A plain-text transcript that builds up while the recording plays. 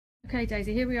Okay,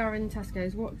 Daisy, here we are in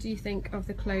Tesco's. What do you think of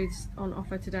the clothes on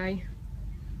offer today?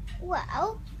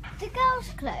 Well, the girls'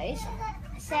 clothes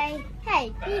say,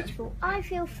 hey, beautiful, I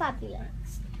feel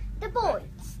fabulous. The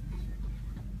boys,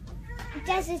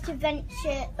 desert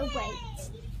adventure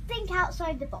awaits. Think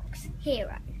outside the box,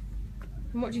 hero.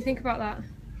 And what do you think about that?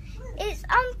 It's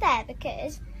unfair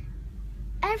because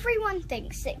everyone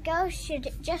thinks that girls should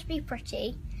just be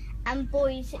pretty and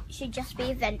boys should just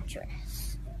be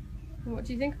adventurous. And what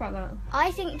do you think about that? I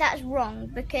think that's wrong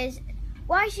because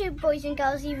why should boys and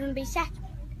girls even be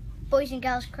boys and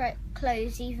girls'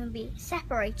 clothes even be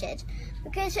separated?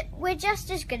 Because we're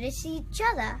just as good as each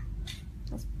other.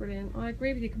 That's brilliant. I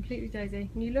agree with you completely, Daisy.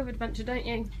 And you love adventure, don't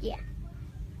you? Yeah.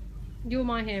 You're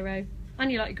my hero.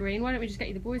 And you like green. Why don't we just get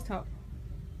you the boys' top?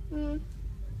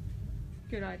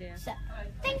 Good idea. So,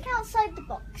 think outside the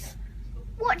box.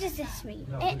 What does this mean?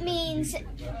 It means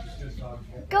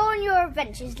go on your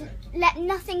adventures, let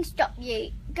nothing stop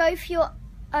you, go for your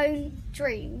own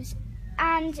dreams.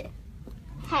 And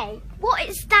hey, what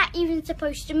is that even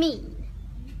supposed to mean?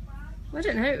 I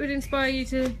don't know, it would inspire you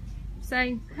to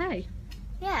say, hey.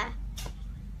 Yeah.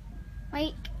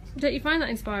 Like, Don't you find that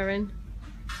inspiring?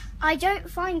 I don't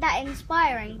find that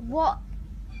inspiring. What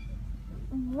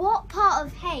part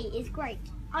of hey is great?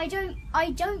 I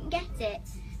don't get it.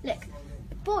 Look,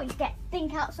 boys get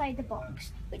think outside the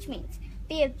box, which means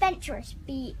be adventurous,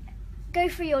 go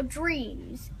for your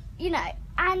dreams, you know.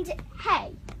 And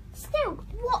hey, still,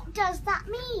 what does that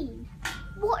mean?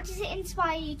 What does it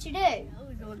inspire you to do?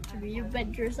 I want to be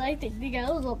adventurous. I think the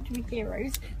girls want to be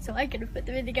heroes, so I'm going to put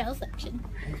them in the girls section.